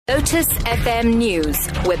Lotus FM News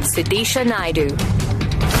with SUDISHA Naidu.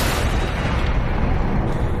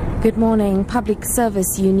 Good morning. Public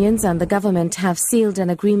service unions and the government have sealed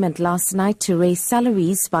an agreement last night to raise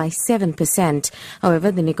salaries by 7%.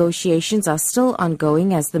 However, the negotiations are still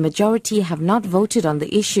ongoing as the majority have not voted on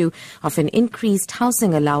the issue of an increased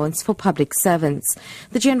housing allowance for public servants.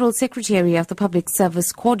 The General Secretary of the Public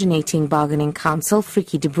Service Coordinating Bargaining Council,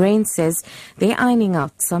 Frikkie de Bruin, says they're ironing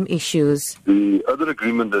out some issues. The other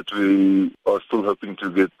agreement that we are still hoping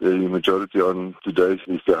to get a majority on today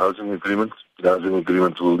is the housing agreement. The housing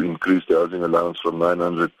agreement will increase the housing allowance from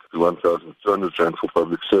 900 to 1,200 rand for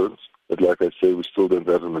public servants. But like I say, we still don't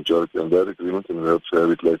have a majority on that agreement, and we hope to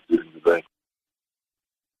have it later during the day.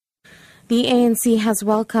 The ANC has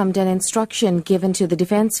welcomed an instruction given to the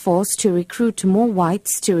Defence Force to recruit more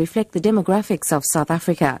whites to reflect the demographics of South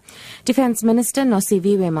Africa. Defence Minister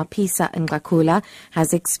Nosiviwe Mapisa-Nqakula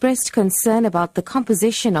has expressed concern about the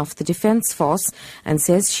composition of the Defence Force and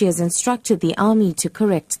says she has instructed the Army to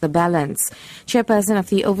correct the balance. Chairperson of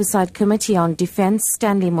the Oversight Committee on Defence,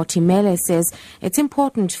 Stanley Motimele, says it's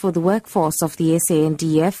important for the workforce of the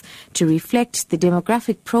SANDF to reflect the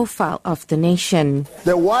demographic profile of the nation.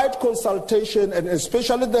 The wide consultation and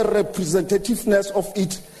especially the representativeness of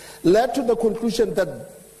it led to the conclusion that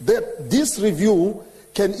this review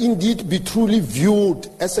can indeed be truly viewed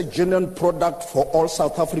as a genuine product for all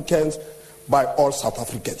South Africans by all South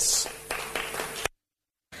Africans.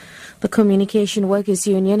 The Communication Workers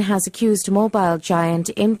Union has accused mobile giant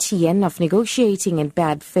MTN of negotiating in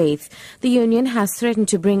bad faith. The union has threatened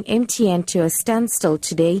to bring MTN to a standstill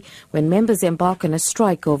today when members embark on a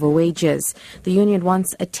strike over wages. The union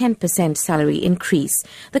wants a 10% salary increase.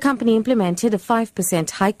 The company implemented a 5%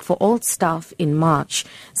 hike for all staff in March.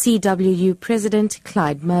 CWU President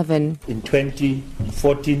Clyde Mervin. In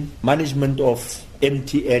 2014, management of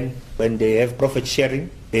MTN, when they have profit sharing,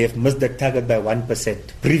 they have missed the target by 1%.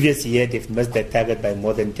 Previous year, they've missed the target by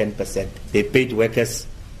more than 10%. They paid workers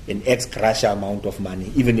an ex-gratia amount of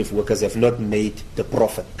money, even if workers have not made the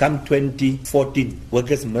profit. Come 2014,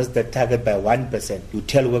 workers missed the target by 1%. You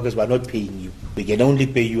tell workers, we're not paying you. We can only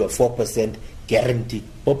pay you a 4% guarantee.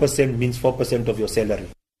 4% means 4% of your salary.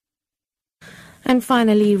 And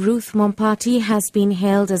finally, Ruth Mompati has been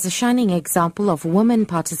hailed as a shining example of women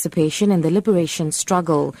participation in the liberation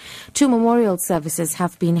struggle. 2 memorial services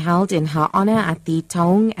have been held in her honor at the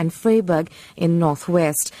Taung and Vryburg in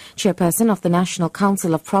Northwest. Chairperson of the National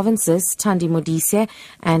Council of Provinces, Thandi Modise,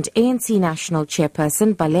 and ANC National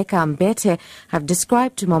Chairperson, Baleka Mbete, have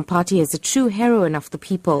described Mompati as a true heroine of the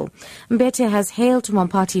people. Mbete has hailed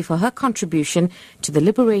Mompati for her contribution to the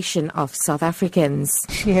liberation of South Africans.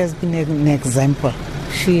 She has been an example.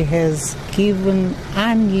 She has given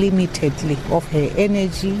unlimitedly of her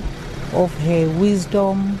energy, of her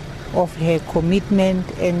wisdom, of her commitment,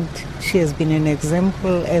 and she has been an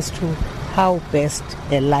example as to how best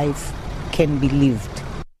a life can be lived.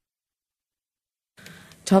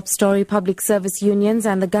 Top story: public service unions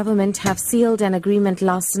and the government have sealed an agreement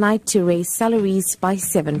last night to raise salaries by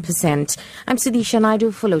 7%. I'm SUDISHA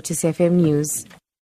Naidu for Lotus FM News.